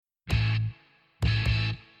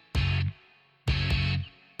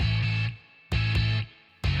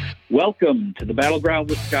Welcome to the Battleground,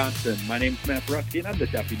 Wisconsin. My name is Matt Brusky, and I'm the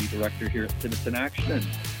Deputy Director here at Citizen Action. And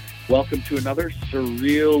welcome to another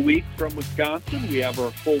surreal week from Wisconsin. We have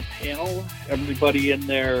our full panel, everybody in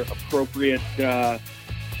their appropriate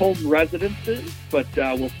home residences. But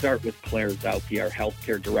we'll start with Claire Zauke, our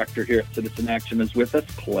Healthcare Director here at Citizen Action, is with us.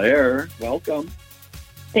 Claire, welcome.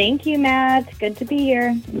 Thank you, Matt. Good to be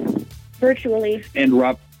here. Virtually. And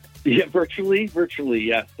Rob. Yeah, virtually,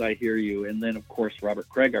 yes, I hear you. And then, of course, Robert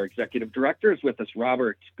Craig, our Executive Director, is with us.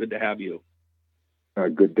 Robert, good to have you.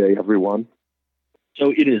 Good day, everyone.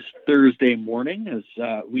 So it is Thursday morning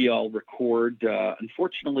as we all record,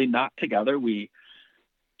 unfortunately not together. We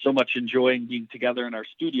so much enjoying being together in our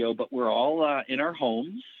studio, but we're all in our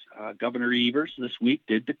homes. Governor Evers this week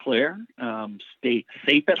did declare stay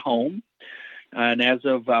safe at home. And as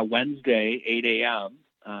of Wednesday, 8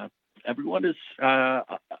 a.m., everyone is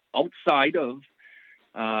outside of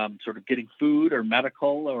sort of getting food or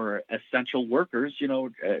medical or essential workers,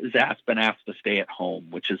 has been asked to stay at home,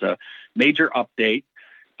 which is a major update.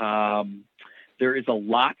 There is a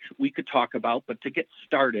lot we could talk about, but to get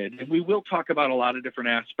started, and we will talk about a lot of different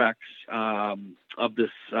aspects of this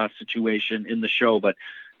situation in the show, but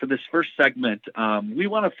for this first segment, we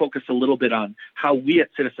want to focus a little bit on how we at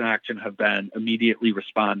Citizen Action have been immediately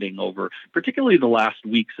responding over, particularly the last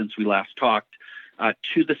week since we last talked,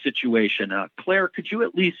 to the situation. Claire, could you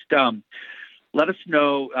at least let us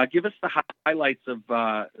know, give us the highlights of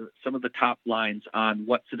some of the top lines on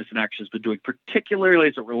what Citizen Action has been doing, particularly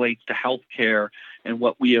as it relates to healthcare and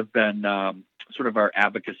what we have been sort of our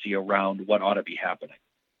advocacy around what ought to be happening.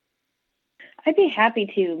 I'd be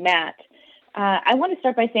happy to, Matt. I want to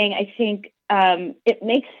start by saying I think it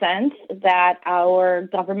makes sense that our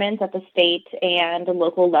government at the state and the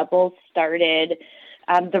local levels started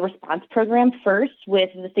the response program first with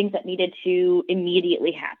the things that needed to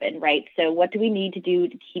immediately happen, right? So what do we need to do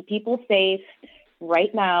to keep people safe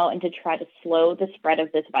right now and to try to slow the spread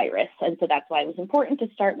of this virus? And so that's why it was important to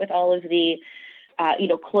start with all of the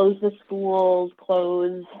close the schools,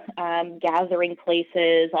 close gathering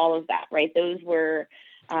places, all of that, right? Those were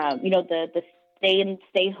the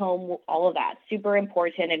stay home, all of that, super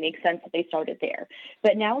important. It makes sense that they started there.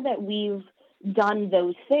 But now that we've done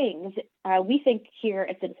those things, we think here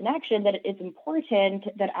at Citizen Action that it is important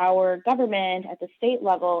that our government at the state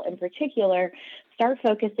level in particular start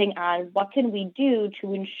focusing on what can we do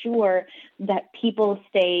to ensure that people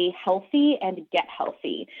stay healthy and get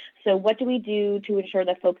healthy. So what do we do to ensure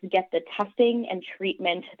that folks get the testing and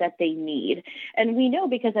treatment that they need? And we know,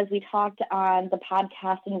 because as we talked on the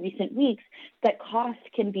podcast in recent weeks, that cost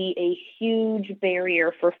can be a huge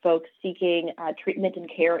barrier for folks seeking treatment and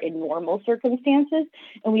care in normal circumstances.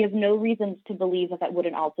 And we have no reasons to believe that that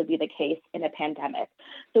wouldn't also be the case in a pandemic.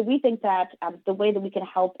 So we think that the way that we can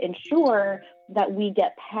help ensure that we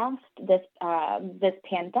get past this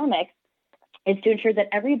pandemic is to ensure that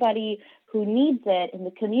everybody who needs it in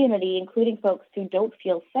the community, including folks who don't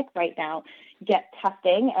feel sick right now, get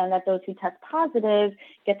testing, and that those who test positive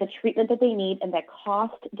get the treatment that they need, and that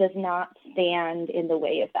cost does not stand in the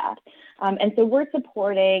way of that. And so we're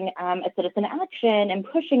supporting at Citizen Action and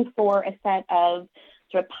pushing for a set of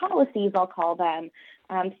sort of policies, I'll call them,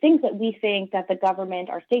 things that we think that the government,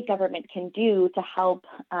 our state government, can do to help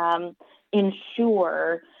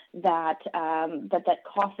ensure that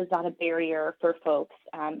cost is not a barrier for folks,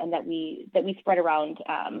 and that we spread around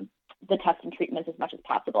the tests and treatments as much as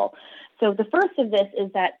possible. So the first of this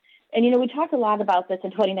is that, and we talked a lot about this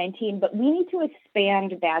in 2019, but we need to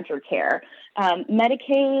expand Badger Care.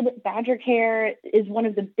 Medicaid, Badger Care is one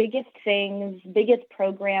of the biggest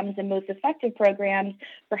programs and most effective programs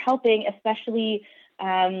for helping especially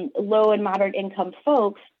low and moderate income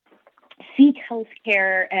folks seek health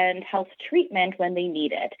care and health treatment when they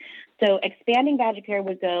need it. So expanding Badger Care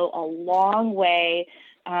would go a long way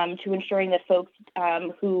to ensuring that folks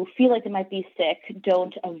who feel like they might be sick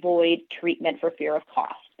don't avoid treatment for fear of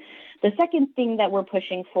cost. The second thing that we're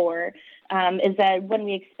pushing for is that when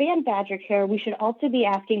we expand Badger Care, we should also be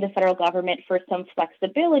asking the federal government for some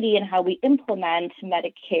flexibility in how we implement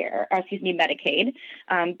Medicaid,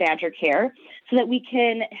 Badger Care, so that we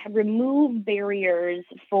can remove barriers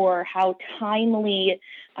for how timely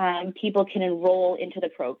people can enroll into the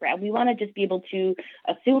program. We want to just be able to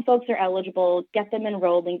assume folks are eligible, get them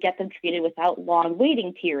enrolled, and get them treated without long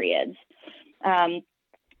waiting periods.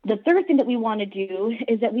 The third thing that we want to do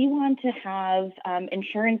is that we want to have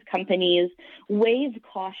insurance companies waive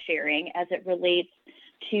cost sharing as it relates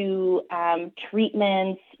to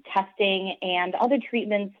treatments, testing, and other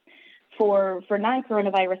treatments for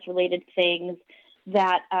non-coronavirus related things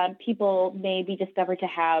that people may be discovered to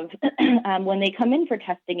have when they come in for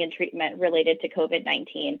testing and treatment related to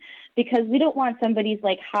COVID-19, because we don't want somebody's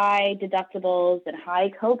like high deductibles and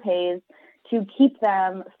high copays to keep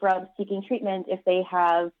them from seeking treatment if they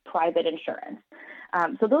have private insurance.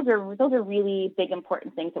 So those are really big,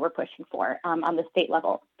 important things that we're pushing for on the state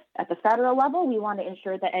level. At the federal level, we want to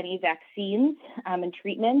ensure that any vaccines and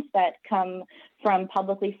treatments that come from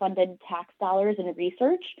publicly funded tax dollars and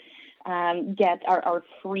research are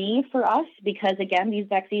free for us, because again, these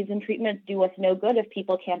vaccines and treatments do us no good if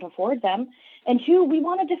people can't afford them. And two, we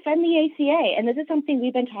want to defend the ACA. And this is something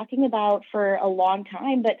we've been talking about for a long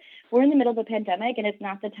time, but we're in the middle of a pandemic, and it's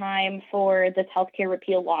not the time for this healthcare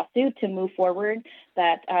repeal lawsuit to move forward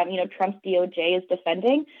that Trump's DOJ is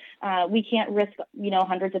defending. We can't risk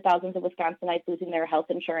hundreds of thousands of Wisconsinites losing their health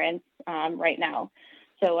insurance right now.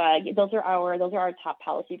 So those are our top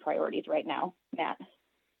policy priorities right now, Matt.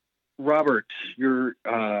 Robert, your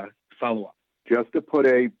follow-up. Just to put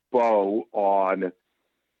a bow on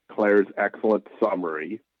Claire's excellent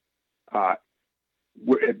summary, at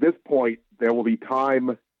this point, there will be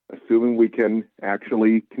time, assuming we can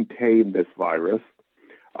actually contain this virus,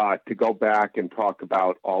 to go back and talk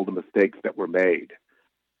about all the mistakes that were made.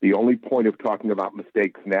 The only point of talking about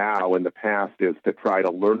mistakes now in the past is to try to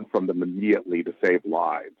learn from them immediately to save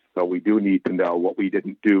lives. So we do need to know what we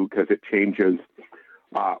didn't do, because it changes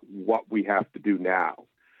what we have to do now.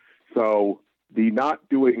 So the not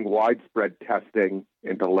doing widespread testing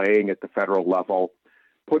and delaying at the federal level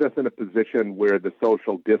put us in a position where the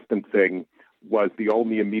social distancing was the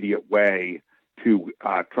only immediate way to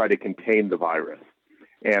try to contain the virus.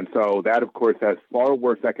 And so that, of course, has far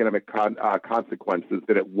worse economic consequences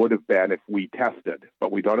than it would have been if we tested.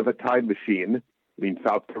 But we don't have a time machine. I mean,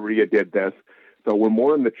 South Korea did this. So we're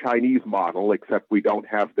more in the Chinese model, except we don't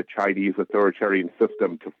have the Chinese authoritarian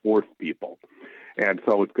system to force people. And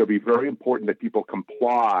so it's going to be very important that people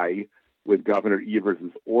comply with Governor Evers'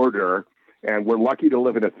 order. And we're lucky to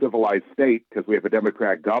live in a civilized state because we have a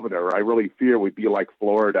Democrat governor. I really fear we'd be like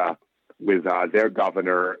Florida with their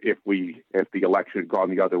governor if the election had gone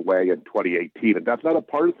the other way in 2018. And that's not a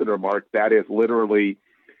partisan remark. That is literally,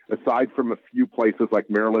 aside from a few places like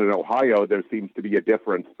Maryland and Ohio, there seems to be a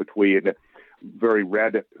difference between very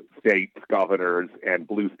red state governors and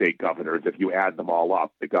blue state governors. If you add them all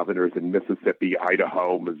up, the governors in Mississippi,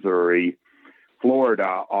 Idaho, Missouri,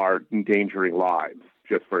 Florida are endangering lives,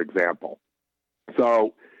 just for example.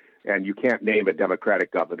 So, and you can't name a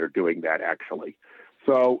Democratic governor doing that, actually.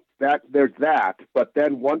 So there's that. But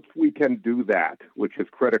then once we can do that, which is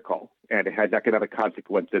critical, and it has economic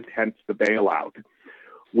consequences, hence the bailout,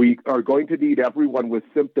 we are going to need everyone with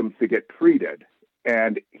symptoms to get treated.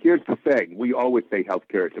 And here's the thing. We always say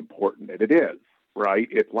healthcare is important, and it is, right?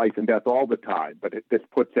 It's life and death all the time. But this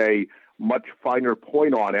puts a much finer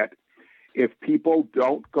point on it. If people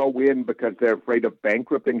don't go in because they're afraid of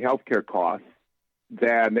bankrupting healthcare costs,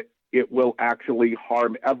 then it will actually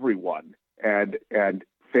harm everyone and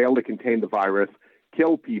fail to contain the virus,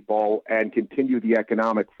 kill people, and continue the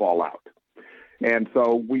economic fallout. And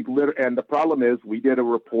so and the problem is we did a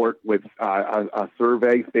report with a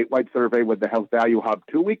survey, statewide survey with the Health Value Hub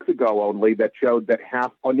 2 weeks ago only, that showed that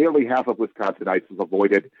nearly half of Wisconsinites have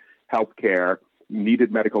avoided health care,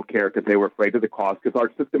 needed medical care because they were afraid of the cost, because our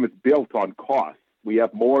system is built on costs. We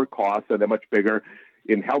have more costs, and they're much bigger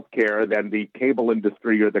in healthcare than the cable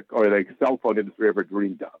industry or the cell phone industry ever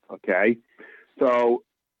dreamed of. Okay, so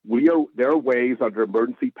there are ways under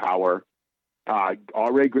emergency power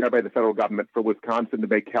already granted by the federal government for Wisconsin to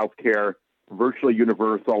make healthcare virtually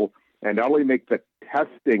universal, and not only make the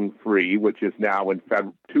testing free, which is now in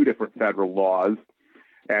two different federal laws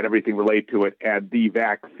and everything related to it, and the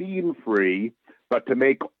vaccine free, but to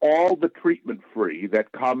make all the treatment free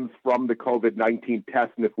that comes from the COVID-19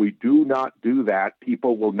 test. And if we do not do that,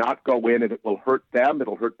 people will not go in, and it will hurt them,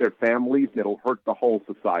 it'll hurt their families, and it'll hurt the whole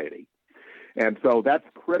society. And so that's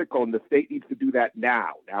critical, and the state needs to do that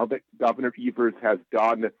now. Now that Governor Evers has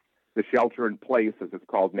done the shelter in place, as it's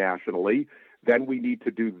called nationally, then we need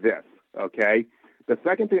to do this, okay? The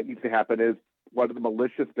second thing that needs to happen is, one of the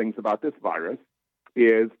malicious things about this virus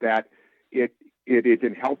is that it is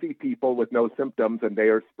in healthy people with no symptoms, and they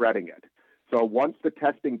are spreading it. So once the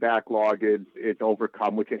testing backlog is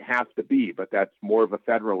overcome, which it has to be, but that's more of a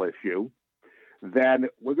federal issue, then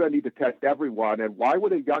we're going to need to test everyone. And why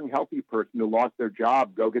would a young, healthy person who lost their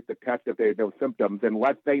job go get the test if they have no symptoms,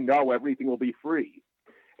 unless they know everything will be free?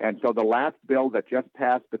 And so the last bill that just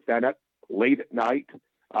passed the Senate late at night,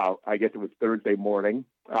 I guess it was Thursday morning,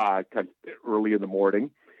 early in the morning,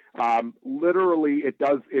 Literally, it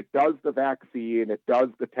does the vaccine, it does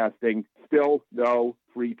the testing. Still no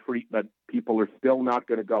free treatment. People are still not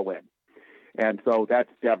going to go in, and so that's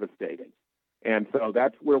devastating. And so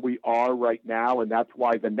that's where we are right now, and that's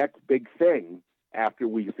why the next big thing after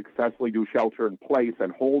we successfully do shelter in place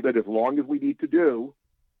and hold it as long as we need to do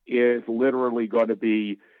is literally going to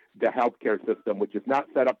be the healthcare system, which is not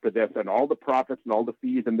set up for this, and all the profits and all the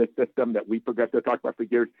fees in this system that we progressive talk about for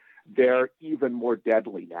years, they're even more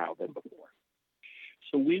deadly now than before.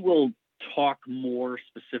 So we will talk more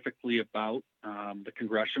specifically about the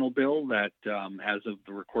congressional bill that, as of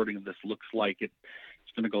the recording of this, looks like it's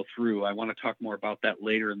going to go through. I want to talk more about that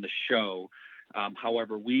later in the show.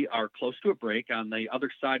 However, we are close to a break. On the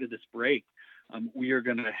other side of this break, we are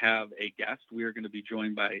going to have a guest. We are going to be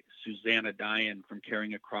joined by Susanna Dyan from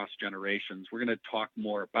Caring Across Generations. We're going to talk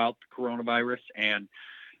more about the coronavirus, and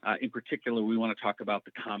in particular, we want to talk about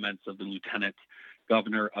the comments of the Lieutenant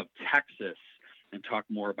Governor of Texas and talk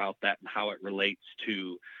more about that and how it relates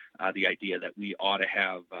to the idea that we ought to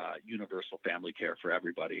have universal family care for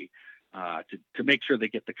everybody to make sure they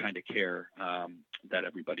get the kind of care that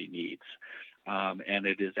everybody needs. And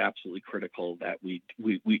it is absolutely critical that we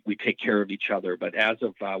take care of each other. But as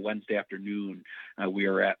of Wednesday afternoon, we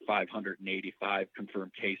are at 585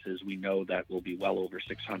 confirmed cases. We know that we'll be well over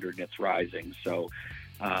 600, and it's rising. So,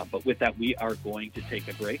 but with that, we are going to take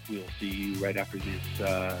a break. We'll see you right after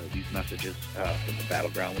these messages from the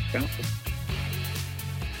Battleground, Wisconsin.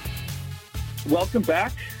 Welcome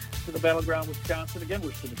back to the Battleground, Wisconsin. Again,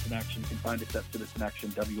 we're Citizen Action. You can find us at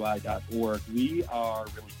citizenactionwi.org. We are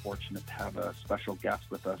really fortunate to have a special guest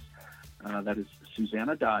with us. That is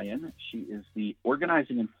Susanna Dyan. She is the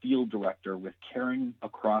Organizing and Field Director with Caring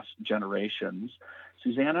Across Generations.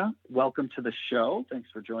 Susanna, welcome to the show.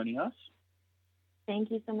 Thanks for joining us.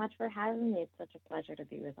 Thank you so much for having me. It's such a pleasure to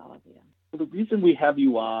be with all of you. Well, the reason we have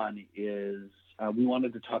you on is we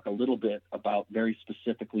wanted to talk a little bit about very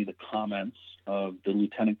specifically the comments of the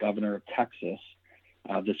Lieutenant Governor of Texas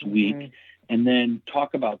this week, and then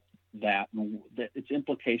talk about that and its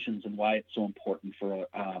implications and why it's so important for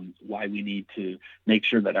why we need to make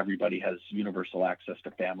sure that everybody has universal access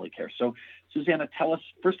to family care. So, Susanna, tell us,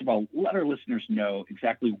 first of all, let our listeners know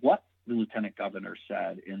exactly what the Lieutenant Governor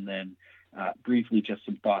said, and then briefly just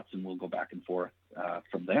some thoughts, and we'll go back and forth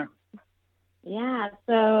from there. Yeah,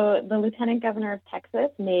 so the Lieutenant Governor of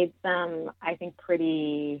Texas made some, I think,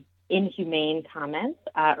 pretty inhumane comments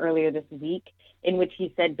earlier this week, in which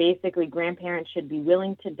he said basically grandparents should be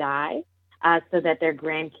willing to die so that their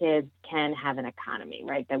grandkids can have an economy,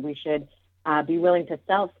 right? That we should be willing to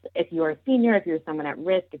if you're a senior, if you're someone at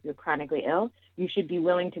risk, if you're chronically ill, you should be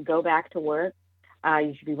willing to go back to work.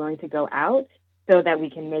 You should be willing to go out so that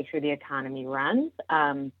we can make sure the economy runs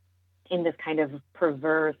in this kind of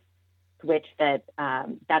perverse switch that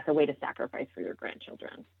that's a way to sacrifice for your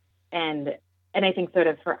grandchildren. And I think sort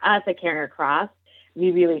of for us at Caring Across,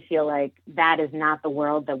 we really feel like that is not the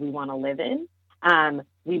world that we want to live in.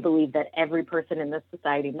 We believe that every person in this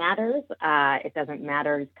society matters. It doesn't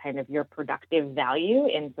matter kind of your productive value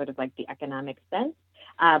in sort of like the economic sense,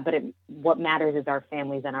 but what matters is our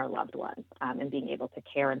families and our loved ones, and being able to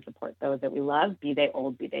care and support those that we love, be they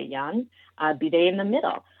old, be they young, be they in the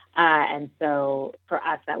middle. And so for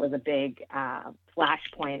us, that was a big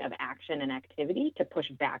flashpoint of action and activity to push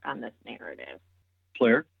back on this narrative.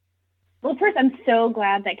 Claire? Well, first, I'm so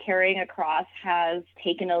glad that Caring Across has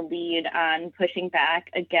taken a lead on pushing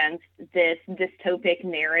back against this dystopic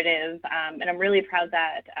narrative. And I'm really proud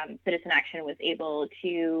that Citizen Action was able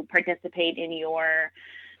to participate in your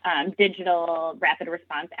digital rapid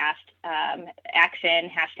response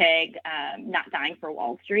action, hashtag not dying for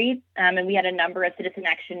Wall Street. And we had a number of Citizen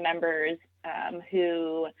Action members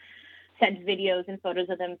who sent videos and photos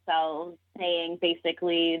of themselves saying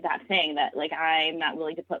basically that thing, that like, I'm not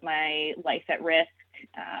willing to put my life at risk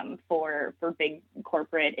for big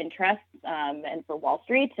corporate interests and for Wall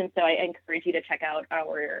Street. And so I encourage you to check out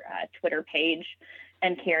our Twitter page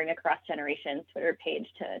and Caring Across Generations Twitter page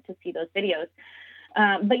to see those videos.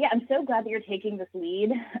 But yeah, I'm so glad that you're taking this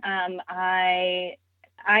lead.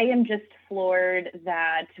 I am just floored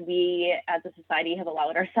that we as a society have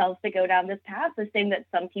allowed ourselves to go down this path of saying that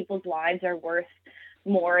some people's lives are worth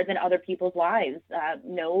more than other people's lives.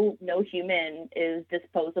 No human is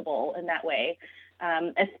disposable in that way,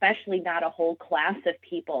 especially not a whole class of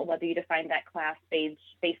people, whether you define that class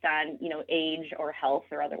based on, age or health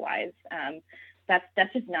or otherwise.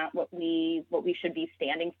 That's just not what we should be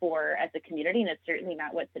standing for as a community, and it's certainly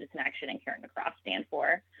not what Citizen Action and Caring Across stand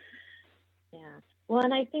for. Yeah. Well,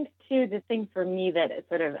 and I think, too, the thing for me that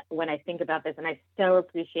sort of when I think about this, and I so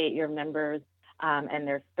appreciate your members and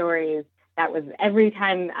their stories, that was every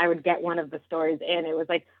time I would get one of the stories in, it was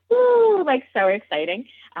like, woo, like so exciting.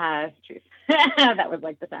 Truth. That was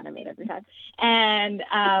like the sound I made every time. And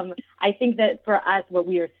I think that for us, what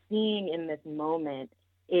we are seeing in this moment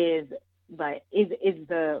is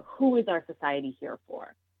the who is our society here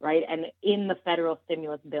for, right? And in the federal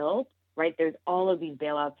stimulus bill, right, there's all of these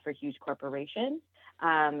bailouts for huge corporations.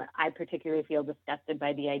 I particularly feel disgusted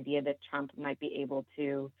by the idea that Trump might be able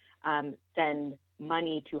to send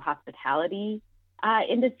money to hospitality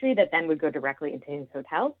industry that then would go directly into his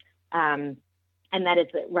hotels. And that is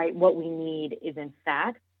right. What we need is, in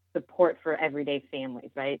fact, support for everyday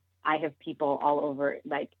families, right? I have people all over,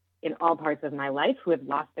 like in all parts of my life, who have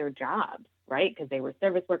lost their jobs, right? Because they were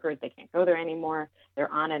service workers. They can't go there anymore.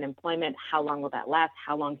 They're on unemployment. How long will that last?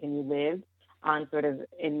 How long can you live on sort of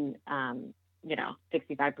in,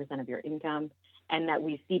 65% of your income? And that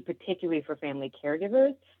we see, particularly for family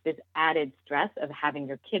caregivers, this added stress of having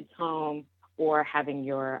your kids home or having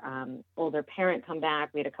your older parent come back.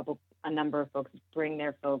 We had a number of folks bring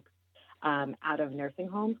their folks out of nursing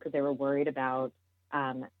homes because they were worried about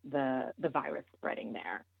the virus spreading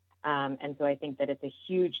there. And so I think that it's a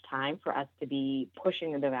huge time for us to be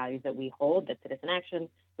pushing the values that we hold, that Citizen Action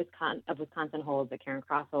of Wisconsin holds, that Karen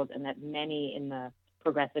Cross holds, and that many in the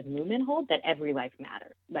progressive movement hold, that every life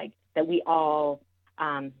matters, like that we all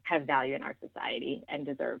have value in our society and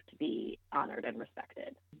deserve to be honored and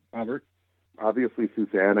respected. Robert? Obviously,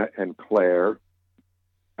 Susanna and Claire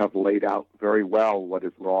have laid out very well what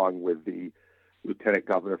is wrong with the lieutenant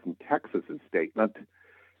governor from Texas's statement,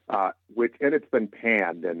 and it's been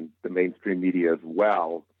panned in the mainstream media as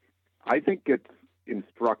well. I think it's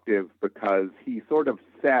instructive because he sort of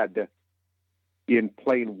said in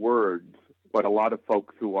plain words what a lot of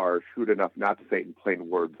folks who are shrewd enough not to say it in plain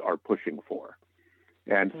words are pushing for.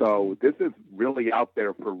 And so this is really out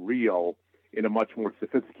there for real in a much more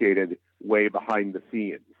sophisticated way behind the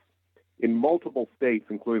scenes. In multiple states,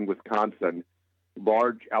 including Wisconsin,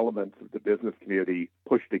 large elements of the business community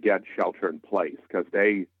pushed against shelter in place because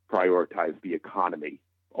they prioritize the economy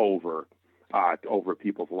over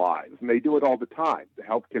people's lives. And they do it all the time. The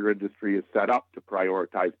healthcare industry is set up to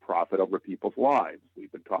prioritize profit over people's lives.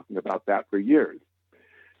 We've been talking about that for years.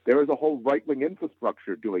 There is a whole right-wing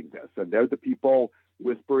infrastructure doing this, and they're the people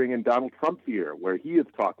whispering in Donald Trump's ear where he is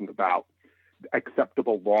talking about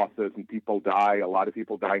acceptable losses and people die. A lot of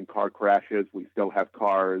people die in car crashes. We still have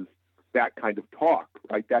cars. That kind of talk,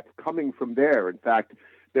 right? That's coming from there. In fact,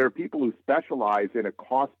 there are people who specialize in a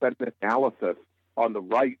cost-benefit analysis on the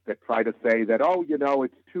right that try to say that,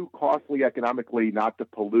 it's too costly economically not to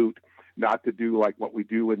pollute, not to do like what we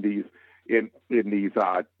do in these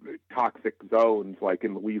toxic zones like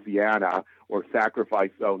in Louisiana or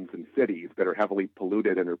sacrifice zones in cities that are heavily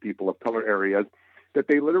polluted and are people of color areas, that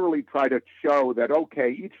they literally try to show that,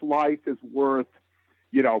 okay, each life is worth,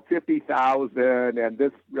 $50,000 and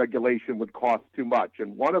this regulation would cost too much.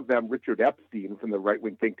 And one of them, Richard Epstein from the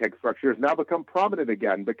right-wing think tank structure, has now become prominent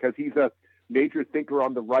again because he's a major thinker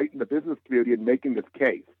on the right in the business community in making this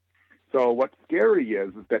case. So what's scary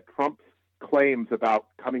is that Trump's claims about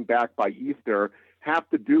coming back by Easter have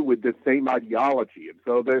to do with the same ideology. And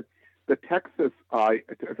so the Texas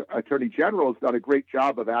Attorney General has done a great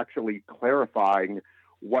job of actually clarifying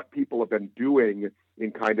what people have been doing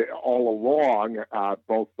in kind of all along,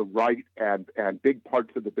 both the right and big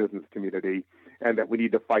parts of the business community, and that we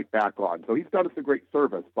need to fight back on. So he's done us a great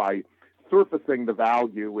service by surfacing the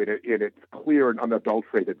value in its clear and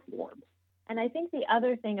unadulterated form. And I think the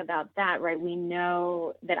other thing about that, right, we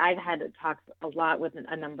know that I've had talks a lot with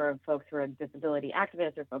a number of folks who are disability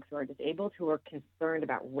activists or folks who are disabled who are concerned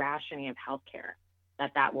about rationing of healthcare,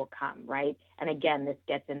 that will come, right? And again, this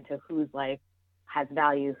gets into whose life has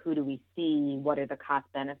value, who do we see, what are the cost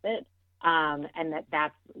benefits, and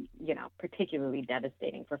that's particularly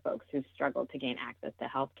devastating for folks who struggle to gain access to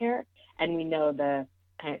healthcare. And we know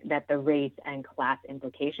that the race and class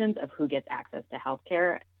implications of who gets access to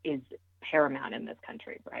healthcare is paramount in this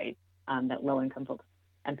country, right? That low-income folks,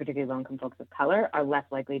 and particularly low-income folks of color, are less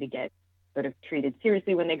likely to get sort of treated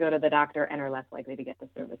seriously when they go to the doctor and are less likely to get the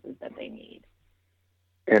services that they need.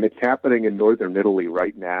 And it's happening in northern Italy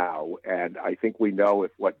right now. And I think we know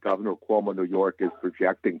if what Governor Cuomo of New York is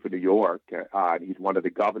projecting for New York, and he's one of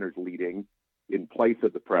the governors leading in place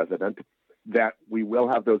of the president, that we will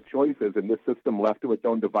have those choices. And this system, left to its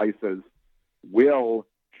own devices, will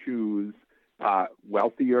choose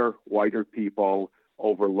wealthier, whiter people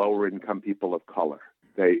over lower income people of color.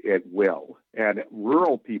 It will. And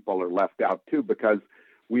rural people are left out too because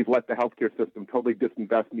we've let the healthcare system totally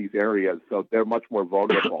disinvest in these areas, so they're much more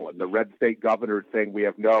vulnerable. And the red state governor is saying we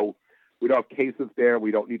don't have cases there,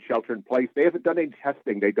 we don't need shelter in place. They haven't done any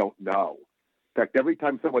testing, they don't know. In fact, every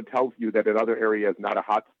time someone tells you that another area is not a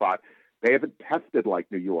hot spot, they haven't tested like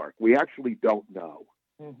New York. We actually don't know.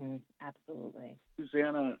 Mm-hmm. Absolutely.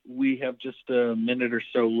 Susanna, we have just a minute or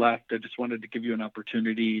so left. I just wanted to give you an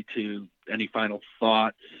opportunity to any final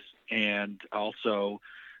thoughts, and also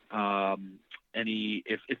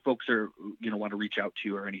if folks are want to reach out to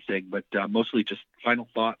you or anything, but mostly just final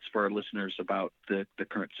thoughts for our listeners about the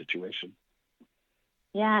current situation.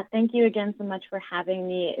 Yeah, thank you again so much for having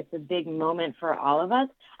me. It's a big moment for all of us.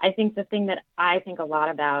 I think the thing that I think a lot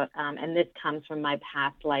about, and this comes from my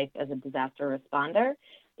past life as a disaster responder,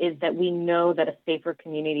 is that we know that a safer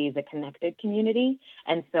community is a connected community.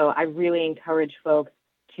 And so I really encourage folks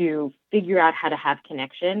to figure out how to have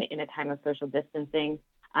connection in a time of social distancing.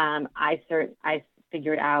 I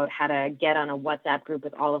figured out how to get on a WhatsApp group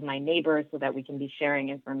with all of my neighbors so that we can be sharing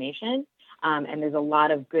information. And there's a lot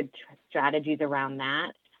of good strategies around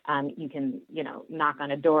that. You can, knock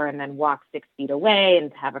on a door and then walk 6 feet away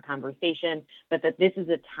and have a conversation, but that this is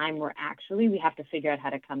a time where actually we have to figure out how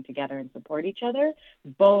to come together and support each other,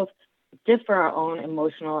 both just for our own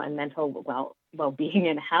emotional and mental well-being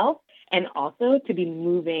and health, and also to be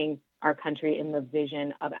moving our country in the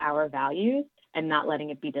vision of our values and not letting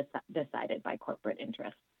it be decided by corporate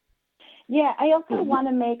interests. Yeah, I also want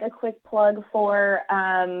to make a quick plug for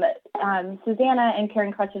Susanna and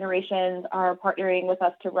Caring Across Generations are partnering with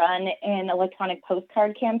us to run an electronic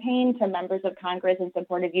postcard campaign to members of Congress in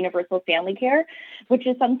support of universal family care, which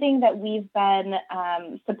is something that we've been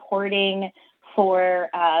supporting for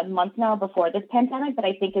months now before this pandemic, but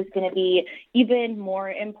I think is going to be even more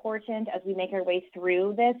important as we make our way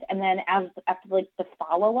through this. And then after the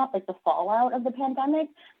follow-up, the fallout of the pandemic,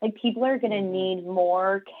 people are going to need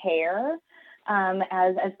more care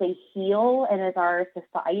as they heal and as our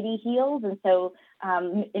society heals. And so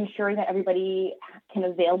ensuring that everybody can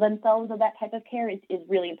avail themselves of that type of care is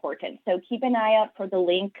really important. So keep an eye out for the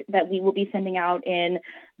link that we will be sending out in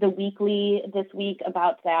the weekly this week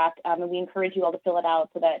about that. And we encourage you all to fill it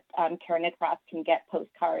out so that Caring Across can get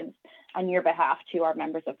postcards on your behalf to our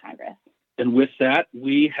members of Congress. And with that,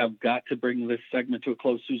 we have got to bring this segment to a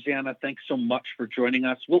close. Susanna, thanks so much for joining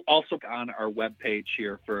us. We'll also be on our webpage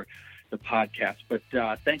here for the podcast. But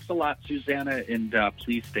thanks a lot, Susanna, and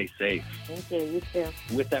please stay safe. Thank you. You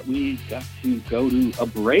too. With that, we got to go to a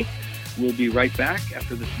break. We'll be right back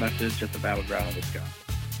after this message at the Battleground, Wisconsin.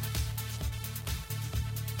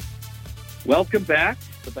 Welcome back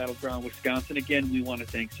to the Battleground, Wisconsin. Again, we want to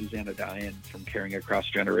thank Susanna Dian from Caring Across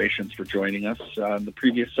Generations for joining us in the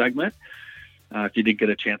previous segment. If you didn't get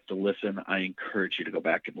a chance to listen, I encourage you to go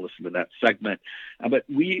back and listen to that segment. But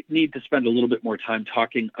we need to spend a little bit more time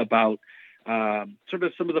talking about sort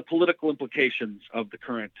of some of the political implications of the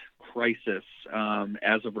current crisis.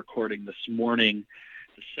 As of recording this morning,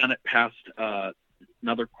 the Senate passed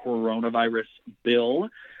another coronavirus bill.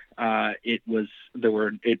 It was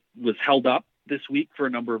held up this week for a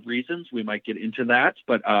number of reasons. We might get into that,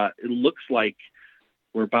 but it looks like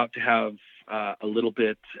we're about to have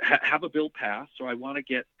have a bill passed. So I want to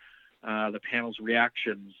get the panel's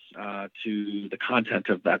reactions to the content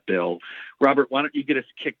of that bill. Robert, why don't you get us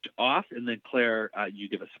kicked off, and then Claire, you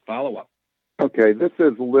give us a follow-up. Okay, this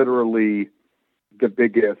is literally the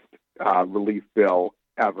biggest relief bill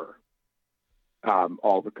ever,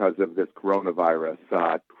 all because of this coronavirus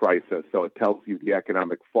crisis. So it tells you the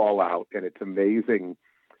economic fallout, and it's amazing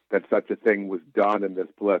that such a thing was done in this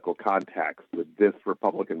political context with this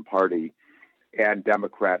Republican Party and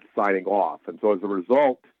Democrats signing off. And so as a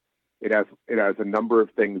result, it has a number of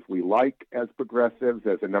things we like as progressives,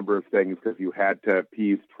 as a number of things because you had to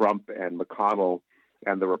appease Trump and McConnell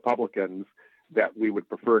and the Republicans that we would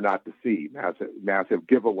prefer not to see. Massive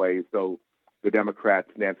giveaways, though the Democrats,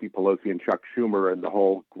 Nancy Pelosi and Chuck Schumer and the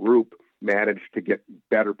whole group managed to get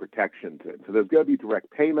better protections in. So there's going to be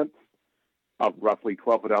direct payments of roughly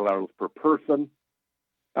 $1,200 per person.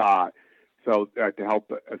 So to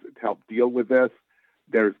help deal with this,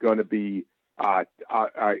 there's going to be a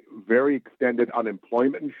very extended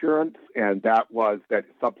unemployment insurance, and that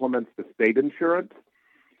supplements the state insurance.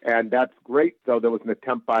 And that's great. So there was an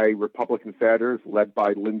attempt by Republican senators led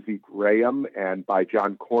by Lindsey Graham and by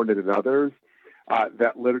John Cornyn and others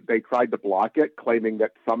they tried to block it, claiming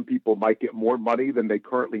that some people might get more money than they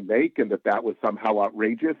currently make and that was somehow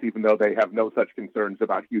outrageous, even though they have no such concerns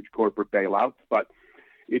about huge corporate bailouts. But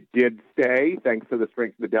it did stay, thanks to the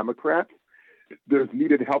strength of the Democrats. There's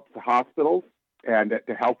needed help to hospitals and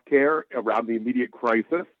to health care around the immediate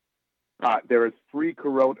crisis. There is free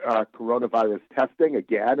coronavirus testing.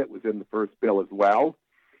 Again, it was in the first bill as well.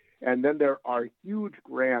 And then there are huge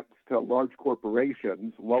grants to large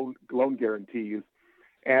corporations, loan guarantees,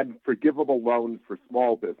 and forgivable loans for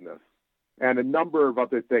small business. and a number of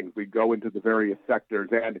other things. We go into the various sectors,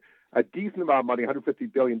 and a decent amount of money,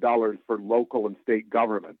 $150 billion for local and state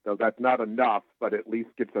government. So that's not enough, but at least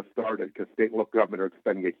gets us started because state and local government are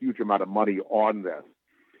spending a huge amount of money on this.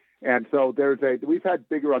 And so we've had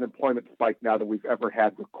bigger unemployment spike now than we've ever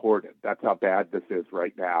had recorded. That's how bad this is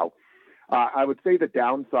right now. I would say the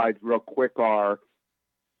downsides real quick are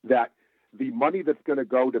that the money that's going to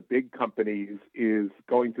go to big companies is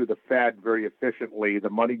going through the Fed very efficiently. The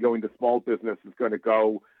money going to small business is going to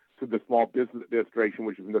go to the Small Business Administration,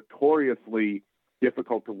 which is notoriously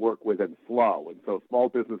difficult to work with and slow. And so small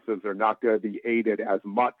businesses are not going to be aided as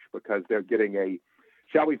much because they're getting a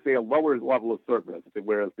lower level of service,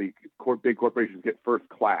 whereas the big corporations get first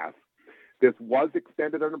class. This was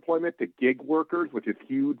extended unemployment to gig workers, which is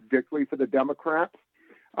huge victory for the Democrats.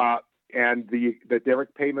 And the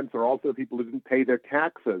direct payments are also people who didn't pay their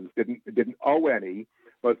taxes, didn't owe any,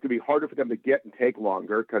 but it's going to be harder for them to get and take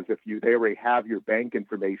longer because if they already have your bank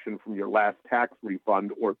information from your last tax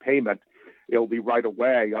refund or payment, it'll be right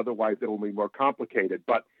away. Otherwise, it'll be more complicated.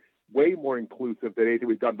 But way more inclusive than anything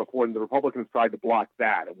we've done before, and the Republicans tried to block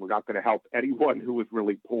that, and we're not going to help anyone who is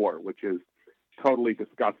really poor, which is totally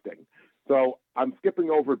disgusting. So I'm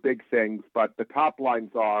skipping over big things, but the top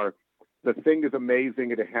lines are the thing is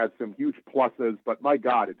amazing and it has some huge pluses, but my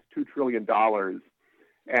God, it's $2 trillion,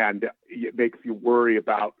 and it makes you worry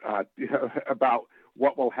about about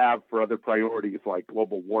what we'll have for other priorities like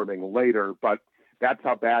global warming later, but that's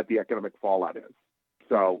how bad the economic fallout is.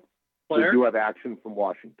 So we do have action from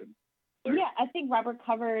Washington. Yeah, I think Robert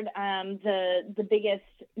covered the biggest,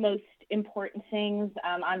 most important things.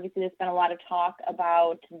 Obviously, there's been a lot of talk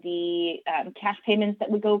about the cash payments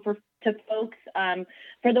that would go to folks.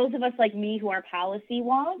 For those of us like me who are policy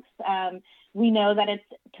wonks, we know that it's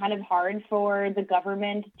kind of hard for the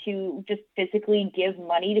government to just physically give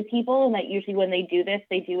money to people, and that usually when they do this,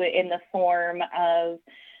 they do it in the form of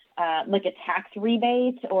like a tax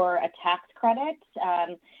rebate or a tax credit.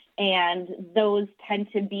 And those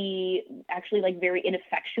tend to be actually like very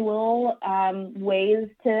ineffectual ways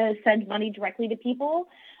to send money directly to people.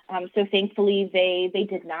 So thankfully, they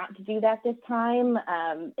did not do that this time.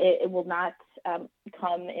 It will not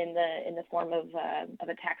come in the form of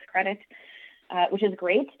a tax credit, which is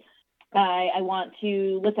great. I want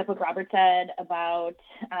to lift up what Robert said about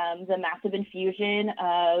the massive infusion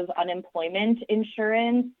of unemployment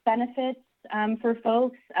insurance benefits for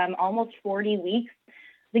folks, almost 40 weeks.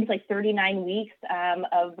 I think it's like 39 weeks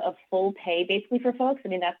of full pay basically for folks. I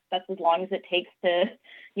mean, that's as long as it takes to,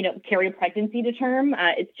 carry a pregnancy to term.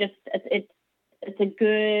 It's a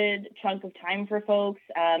good chunk of time for folks.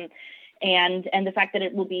 And the fact that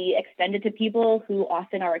it will be extended to people who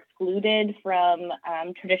often are excluded from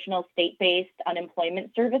traditional state-based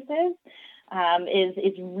unemployment services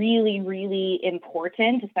is really, really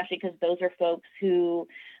important, especially because those are folks who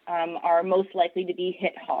are most likely to be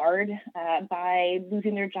hit hard by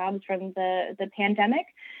losing their jobs from the pandemic.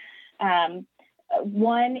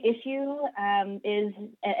 One issue is,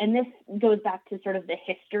 and this goes back to sort of the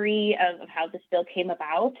history of how this bill came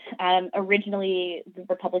about. Originally, the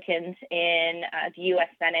Republicans in the U.S.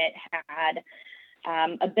 Senate had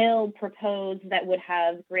a bill proposed that would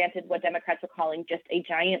have granted what Democrats are calling just a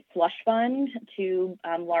giant slush fund to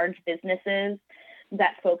large businesses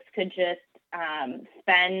that folks could just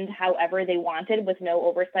spend however they wanted with no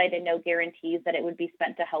oversight and no guarantees that it would be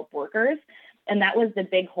spent to help workers. And that was the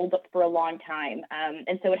big holdup for a long time.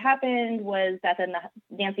 And so what happened was that then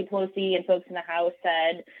Nancy Pelosi and folks in the House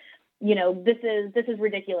said, this is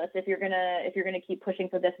ridiculous. If you're gonna keep pushing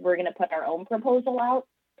for this, we're gonna put our own proposal out.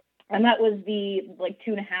 And that was the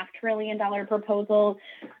 $2.5 trillion proposal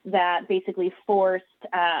that basically forced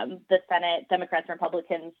the Senate, Democrats and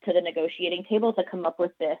Republicans, to the negotiating table to come up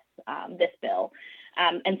with this bill.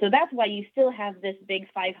 And so that's why you still have this big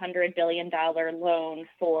 $500 billion loan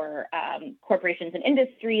for corporations and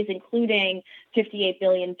industries, including $58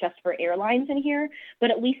 billion just for airlines in here.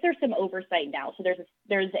 But at least there's some oversight now. So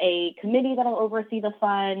there's a committee that'll oversee the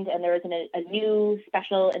fund, and there is a new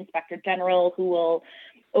special inspector general who will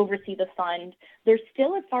oversee the fund. There's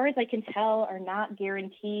still, as far as I can tell, are not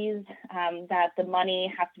guarantees that the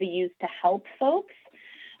money has to be used to help folks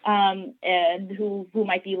who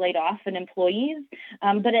might be laid off and employees,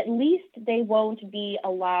 but at least they won't be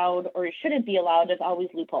allowed, or shouldn't be allowed, there's always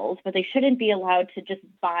loopholes, but they shouldn't be allowed to just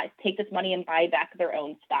take this money and buy back their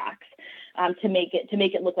own stocks to make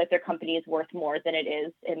it look like their company is worth more than it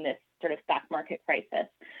is in this sort of stock market crisis.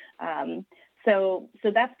 So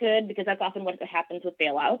that's good, because that's often what happens with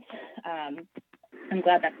bailouts. I'm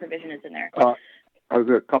glad that provision is in there. There's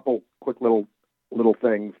a couple quick little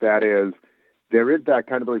things. That is, there is that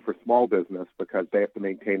accountability for small business because they have to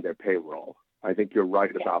maintain their payroll. I think you're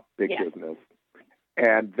right about big business.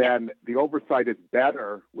 And then the oversight is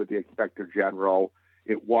better with the Inspector General.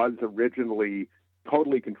 It was originally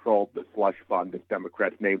totally controlled, the slush fund, as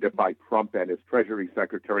Democrats named it, by Trump and his Treasury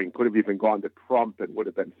Secretary, and could have even gone to Trump and would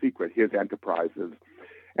have been secret, his enterprises.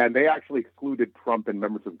 And they actually excluded Trump and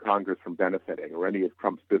members of Congress from benefiting or any of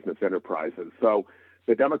Trump's business enterprises. So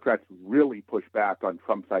the Democrats really pushed back on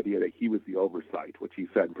Trump's idea that he was the oversight, which he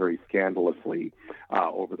said very scandalously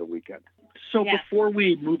over the weekend. So before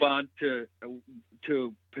we move on to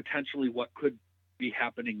potentially what could be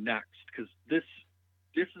happening next, because this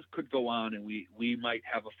could go on and we might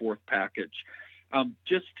have a fourth package.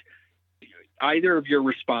 Just either of your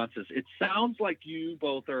responses. It sounds like you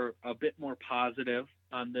both are a bit more positive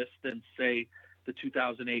on this than, say, the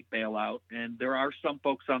 2008 bailout. And there are some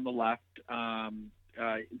folks on the left,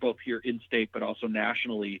 both here in state but also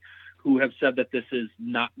nationally, who have said that this is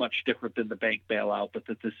not much different than the bank bailout, but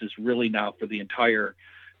that this is really now for the entire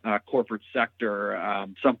corporate sector.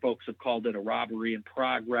 Some folks have called it a robbery in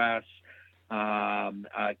progress, an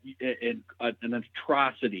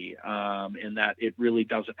atrocity in that it really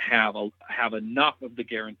doesn't have enough of the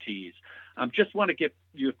guarantees. Just want to get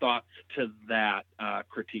your thoughts to that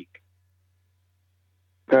critique.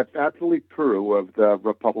 That's absolutely true of the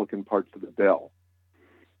Republican parts of the bill,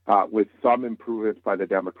 with some improvements by the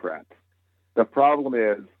Democrats. The problem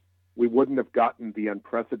is we wouldn't have gotten the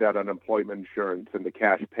unprecedented unemployment insurance and the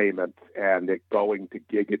cash payments and it going to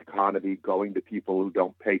gig economy, going to people who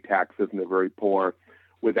don't pay taxes and are very poor,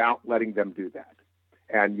 without letting them do that.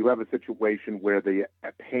 And you have a situation where the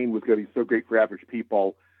pain was going to be so great for average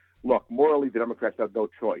people. Look, morally, the Democrats had no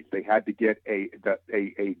choice. They had to get a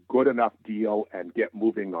good enough deal and get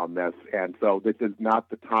moving on this. And so this is not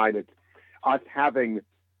the time. It's us having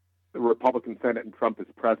the Republican Senate and Trump as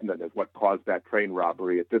president is what caused that train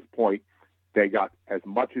robbery. At this point, they got as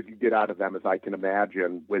much as you get out of them as I can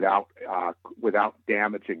imagine without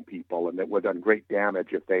damaging people, and it would have done great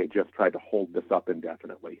damage if they had just tried to hold this up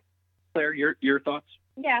indefinitely. Claire, your thoughts?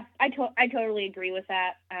 Yeah, I totally agree with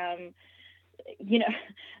that. I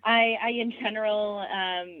in general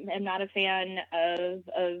am not a fan of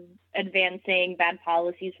advancing bad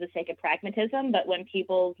policies for the sake of pragmatism, but when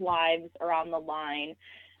people's lives are on the line,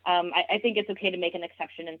 I think it's okay to make an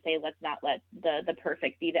exception and say, let's not let the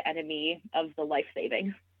perfect be the enemy of the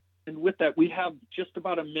life-saving. And with that, we have just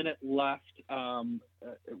about a minute left.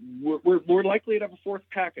 We're likely to have a fourth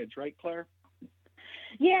package, right, Claire?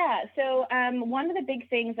 Yeah, so one of the big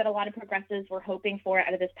things that a lot of progressives were hoping for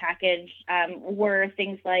out of this package were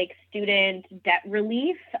things like student debt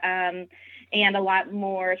relief and a lot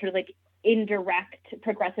more sort of like indirect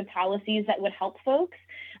progressive policies that would help folks,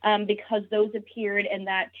 because those appeared in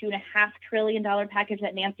that $2.5 trillion package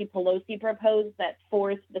that Nancy Pelosi proposed that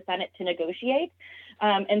forced the Senate to negotiate.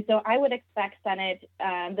 And so I would expect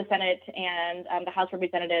the Senate and the House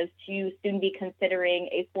Representatives to soon be considering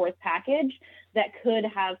a fourth package that could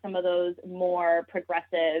have some of those more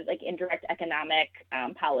progressive, like indirect economic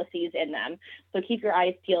policies in them. So keep your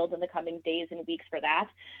eyes peeled in the coming days and weeks for that.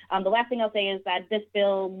 The last thing I'll say is that this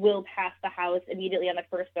bill will pass the House immediately on the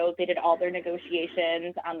first vote. They did all their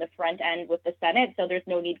negotiations on the front end with the Senate, so there's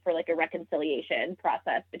no need for like a reconciliation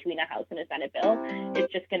process between a House and a Senate bill.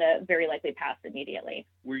 It's just going to very likely pass immediately.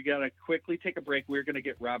 We're going to quickly take a break. We're going to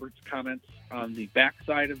get Robert's comments on the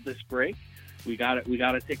backside of this break. We got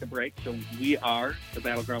to take a break. So we are the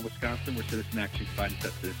Battleground Wisconsin. We're Citizen Action. Find us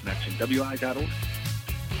at citizenactionwi.org.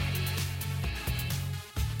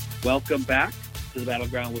 Welcome back to the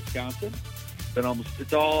Battleground Wisconsin.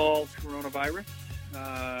 It's all coronavirus.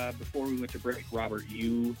 Before we went to break, Robert,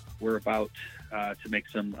 you were about to make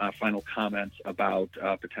some final comments about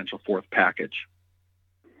potential fourth package.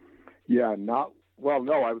 Yeah, no, I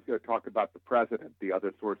was going to talk about the president, the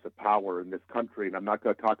other source of power in this country, and I'm not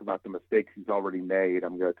going to talk about the mistakes he's already made.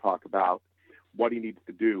 I'm going to talk about what he needs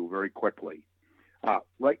to do very quickly.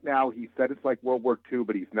 Right now, he said it's like World War II,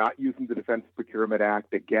 but he's not using the Defense Procurement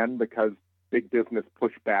Act, again, because big business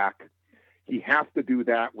pushed back. He has to do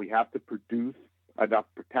that. We have to produce enough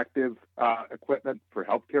protective equipment for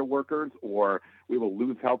healthcare workers, or we will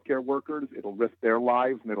lose healthcare workers. It'll risk their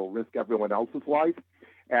lives, and it'll risk everyone else's life.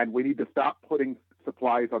 And we need to stop putting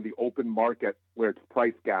supplies on the open market where it's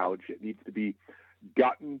price gouged. It needs to be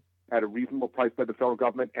gotten at a reasonable price by the federal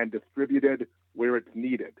government and distributed where it's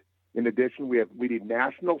needed. In addition, we need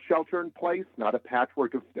national shelter in place, not a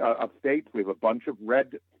patchwork of states. We have a bunch of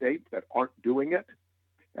red states that aren't doing it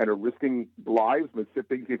and are risking lives.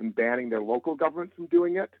 Mississippi's even banning their local governments from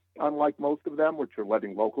doing it, unlike most of them, which are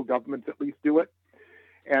letting local governments at least do it.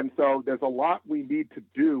 And so there's a lot we need to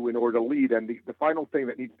do in order to lead. And the final thing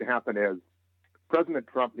that needs to happen is President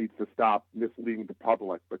Trump needs to stop misleading the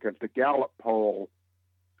public, because the Gallup poll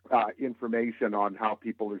information on how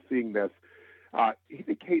people are seeing this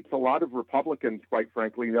indicates a lot of Republicans, quite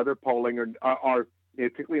frankly, and other polling are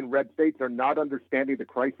particularly in red states, are not understanding the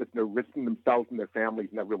crisis, and they're risking themselves and their families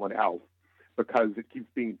and everyone else because it keeps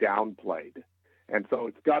being downplayed. And so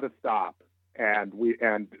it's got to stop. And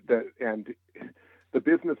the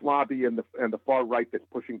business lobby and the far right that's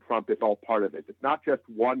pushing Trump is all part of it. It's not just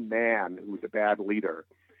one man who's a bad leader.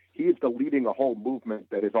 He is leading a whole movement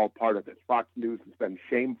that is all part of it. Fox News has been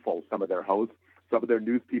shameful, some of their hosts. Some of their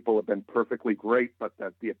news people have been perfectly great, but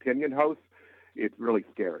the opinion hosts, it's really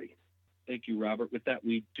scary. Thank you, Robert. With that,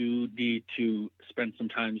 we do need to spend some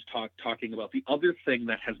time talking about the other thing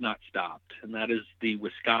that has not stopped, and that is the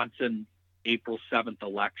Wisconsin April 7th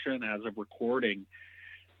election. As of recording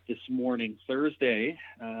this morning, Thursday,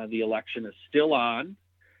 the election is still on,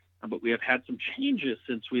 but we have had some changes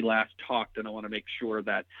since we last talked, and I want to make sure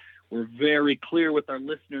that we're very clear with our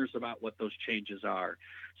listeners about what those changes are.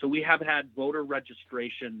 So we have had voter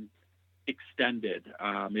registration extended.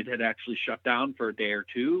 It had actually shut down for a day or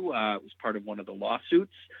two. It was part of one of the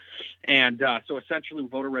lawsuits. And so essentially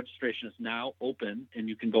voter registration is now open, and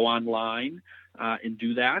you can go online and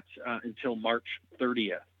do that until March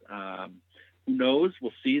 30th. Who knows?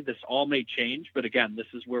 We'll see. This all may change. But again, this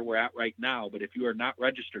is where we're at right now. But if you are not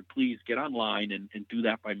registered, please get online and do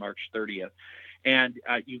that by March 30th. And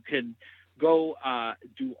you can go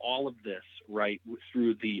do all of this right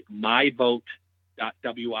through the myvote.wi.gov,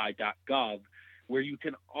 where you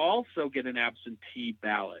can also get an absentee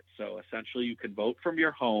ballot. So essentially you can vote from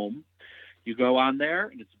your home. You go on there,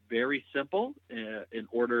 and it's very simple. In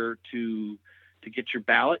order to get your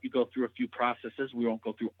ballot, you go through a few processes. We won't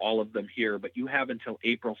go through all of them here, but you have until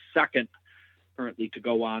April 2nd currently to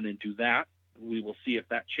go on and do that. We will see if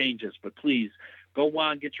that changes, but please go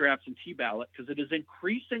on, get your absentee ballot, because it is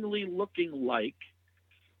increasingly looking like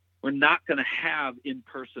we're not going to have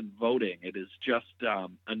in-person voting. It is just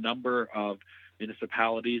a number of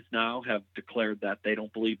municipalities now have declared that they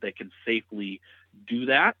don't believe they can safely do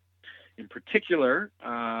that. In particular,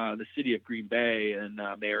 the city of Green Bay and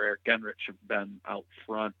Mayor Eric Genrich have been out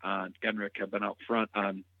front on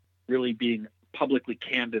really being publicly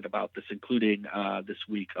candid about this, including this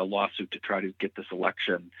week a lawsuit to try to get this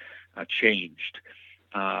election changed.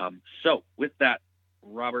 So with that,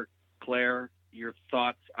 Robert, Claire, your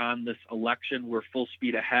thoughts on this election? We're full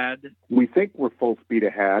speed ahead. We think we're full speed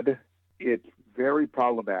ahead. It's very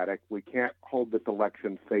problematic. We can't hold this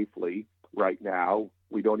election safely right now.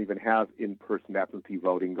 We don't even have in-person absentee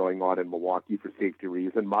voting going on in Milwaukee for safety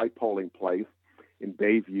reasons. My polling place in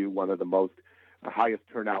Bayview, one of the most highest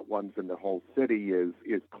turnout ones in the whole city,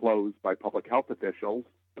 is closed by public health officials,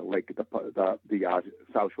 the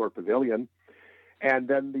South Shore Pavilion. And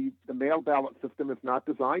then the mail ballot system is not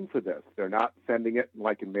designed for this. They're not sending it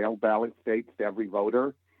like in mail ballot states to every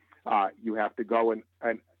voter. You have to go and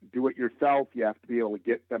do it yourself. You have to be able to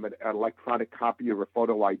get them an electronic copy of a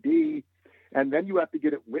photo ID. And then you have to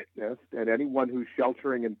get it witnessed. And anyone who's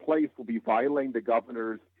sheltering in place will be violating the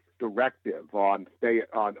governor's directive on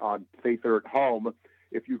safer at home.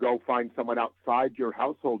 If you go find someone outside your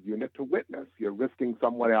household unit to witness, you're risking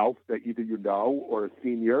someone else that either you know or a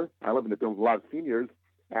senior. I live in a building with a lot of seniors.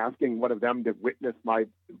 Asking one of them to witness my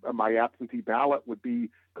absentee ballot would be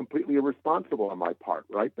completely irresponsible on my part,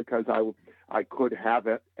 right? Because I could have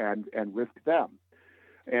it and risk them.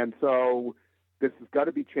 And so this has got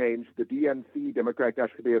to be changed. The DNC, Democratic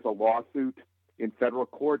National Committee, has a lawsuit in federal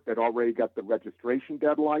court that already got the registration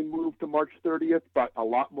deadline moved to March 30th, but a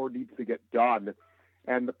lot more needs to get done.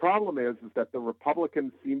 And the problem is that the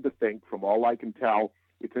Republicans seem to think, from all I can tell,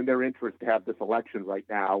 it's in their interest to have this election right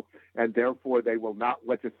now, and therefore they will not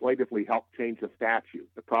legislatively help change the statute.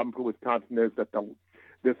 The problem for Wisconsin is that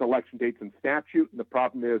this election date's in statute, and the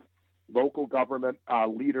problem is local government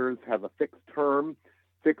leaders have a fixed term,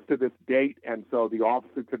 fixed to this date, and so the office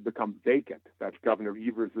could become vacant. That's Governor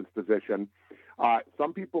Evers' position.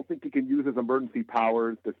 Some people think he can use his emergency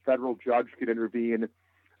powers. This federal judge could intervene.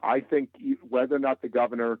 I think whether or not the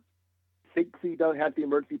governor thinks he has the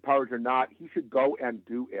emergency powers or not, he should go and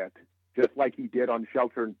do it, just like he did on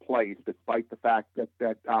shelter in place, despite the fact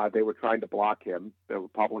that they were trying to block him, the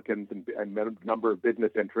Republicans and a number of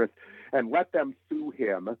business interests, and let them sue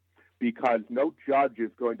him, because no judge is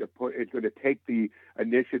going to take the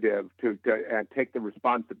initiative and take the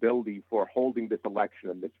responsibility for holding this election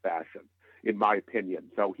in this fashion, in my opinion.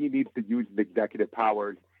 So he needs to use the executive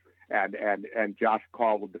powers. And Josh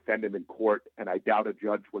Kaul will defend him in court, and I doubt a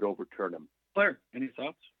judge would overturn him. Claire, any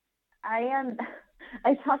thoughts? I am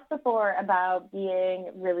I talked before about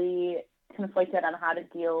being really conflicted on how to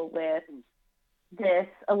deal with this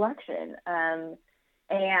election.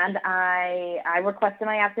 And I requested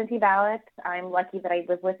my absentee ballot. I'm lucky that I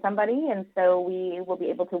live with somebody, and so we will be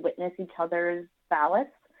able to witness each other's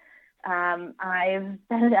ballots. I've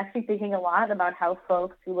been actually thinking a lot about how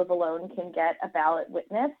folks who live alone can get a ballot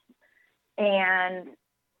witness. And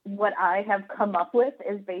what I have come up with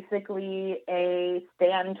is basically a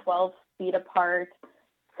stand 12 feet apart,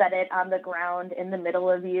 set it on the ground in the middle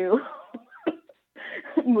of you,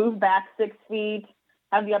 move back 6 feet,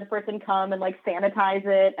 have the other person come and like sanitize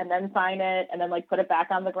it and then sign it and then like put it back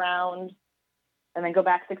on the ground and then go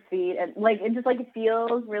back 6 feet. And like, it just like, it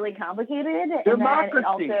feels really complicated. Democracy.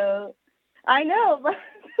 And then it also, I know,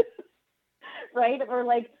 right? Or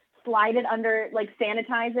like slide it under, like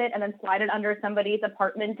sanitize it and then slide it under somebody's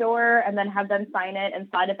apartment door and then have them sign it and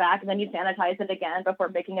slide it back. And then you sanitize it again before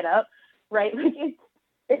making it up, right? Like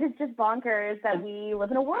it is just bonkers that we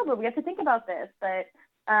live in a world where we have to think about this. But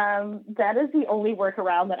that is the only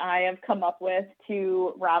workaround that I have come up with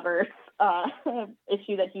to Robert's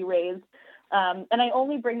issue that he raised. And I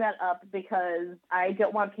only bring that up because I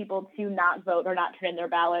don't want people to not vote or not turn in their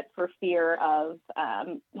ballot for fear of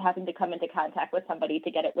having to come into contact with somebody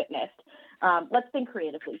to get it witnessed. Let's think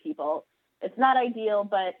creatively, people. It's not ideal,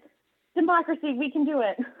 but democracy, we can do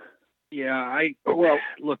it. Yeah,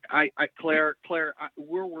 Claire,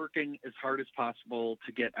 we're working as hard as possible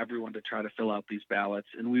to get everyone to try to fill out these ballots,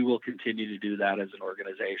 and we will continue to do that as an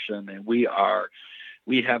organization. And we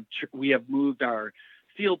have moved our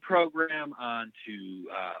field program onto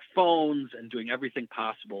phones and doing everything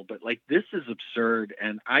possible. But like, this is absurd,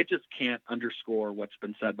 and I just can't underscore what's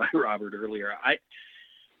been said by Robert earlier.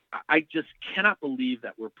 I just cannot believe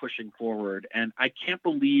that we're pushing forward, and I can't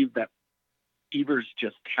believe that Evers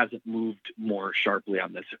just hasn't moved more sharply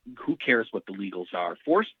on this. Who cares what the legals are?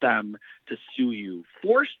 Force them to sue you.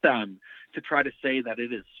 Force them to try to say that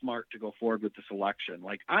it is smart to go forward with this election.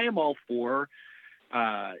 Like, I am all for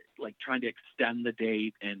like trying to extend the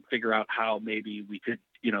date and figure out how maybe we could,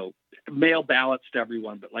 mail ballots to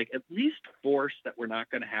everyone, but like at least force that we're not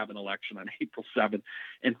going to have an election on April 7th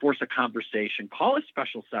and force a conversation, call a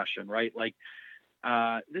special session, right? Like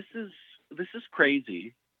this is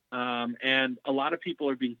crazy. And a lot of people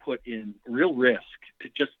are being put in real risk to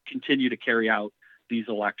just continue to carry out these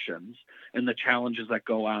elections and the challenges that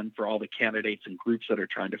go on for all the candidates and groups that are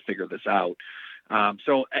trying to figure this out.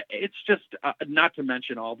 So it's just not to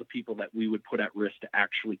mention all the people that we would put at risk to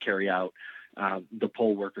actually carry out the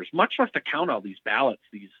poll workers, much less to count all these ballots,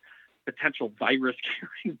 these potential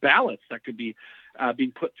virus-carrying ballots that could be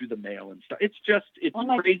being put through the mail and stuff. It's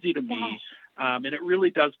crazy to me. And it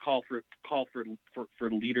really does call for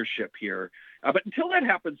leadership here. But until that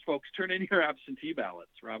happens, folks, turn in your absentee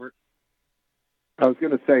ballots. Robert? I was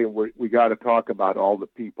going to say, we got to talk about all the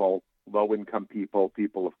people, low-income people,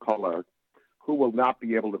 people of color, who will not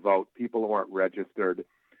be able to vote, people who aren't registered.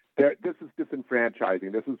 This is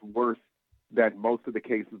disenfranchising. This is worse than most of the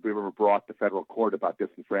cases we've ever brought to federal court about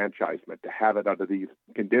disenfranchisement, to have it under these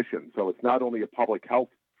conditions. So it's not only a public health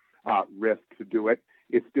risk to do it,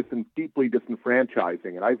 it's deeply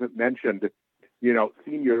disenfranchising. And I've mentioned,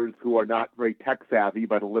 seniors who are not very tech savvy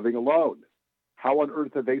but are living alone. How on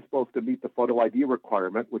earth are they supposed to meet the photo ID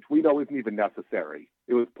requirement, which we know isn't even necessary?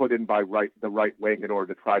 It was put in by the right wing in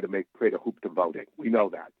order to try to create a hoop to voting. We know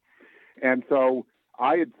that. And so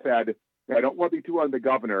I had said, I don't want to be too on the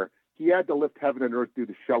governor. He had to lift heaven and earth due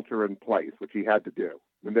to shelter in place, which he had to do.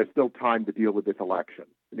 And there's still time to deal with this election.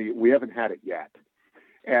 We haven't had it yet.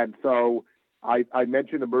 And so I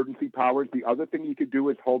mentioned emergency powers. The other thing you could do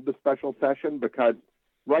is hold the special session, because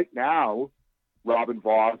right now, Robin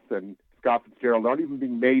Vos and Scott Fitzgerald aren't even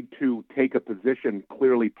being made to take a position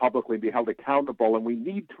clearly publicly and be held accountable. And we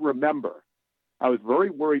need to remember, I was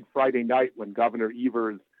very worried Friday night when Governor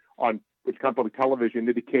Evers on public television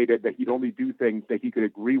indicated that he'd only do things that he could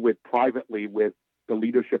agree with privately with the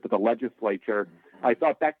leadership of the legislature. I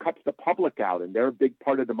thought that cuts the public out, and they're a big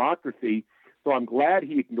part of democracy. So I'm glad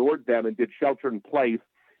he ignored them and did shelter in place.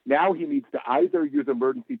 Now he needs to either use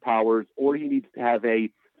emergency powers, or he needs to have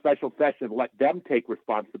a special session, let them take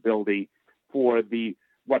responsibility for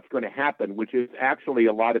what's going to happen, which is actually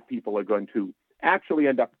a lot of people are going to actually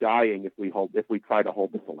end up dying if we try to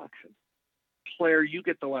hold this election. Claire, you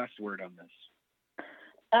get the last word on this.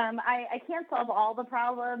 I can't solve all the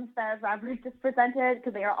problems that Robert just presented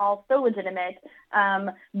because they are all so legitimate.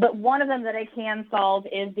 But one of them that I can solve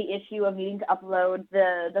is the issue of needing to upload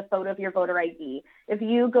the photo of your voter ID. If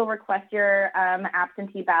you go request your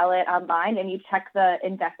absentee ballot online and you check the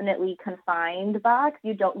indefinitely confined box,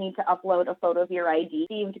 you don't need to upload a photo of your ID.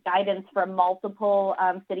 Received guidance from multiple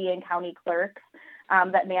city and county clerks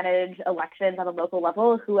that manage elections on a local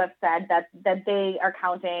level, who have said that they are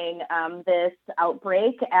counting this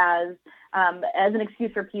outbreak as an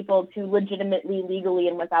excuse for people to legitimately, legally,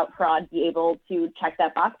 and without fraud be able to check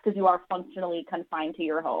that box because you are functionally confined to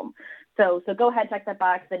your home. So go ahead, check that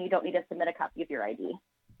box, then you don't need to submit a copy of your ID.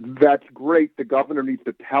 That's great. The governor needs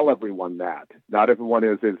to tell everyone that. Not everyone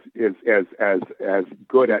is as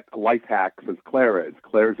good at life hacks as Claire is.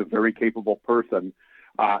 Claire's a very capable person.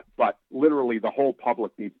 But literally the whole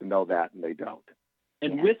public needs to know that, and they don't.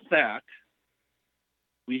 And with that,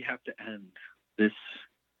 we have to end this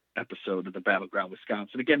episode of the Battleground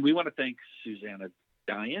Wisconsin. Again, we want to thank Susanna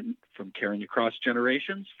Dyan from Caring Across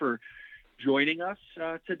Generations for joining us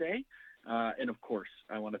today. And of course,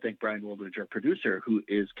 I want to thank Brian Woolridge, our producer, who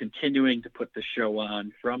is continuing to put the show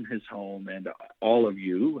on from his home, and all of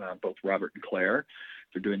you, both Robert and Claire,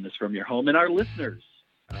 for doing this from your home. And our listeners,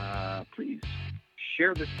 please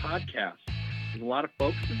share this podcast. There's a lot of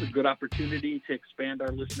folks. This is a good opportunity to expand our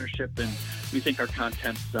listenership, and we think our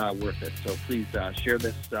content's worth it. So please share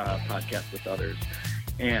this podcast with others.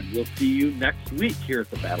 And we'll see you next week here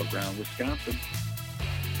at the Battleground Wisconsin.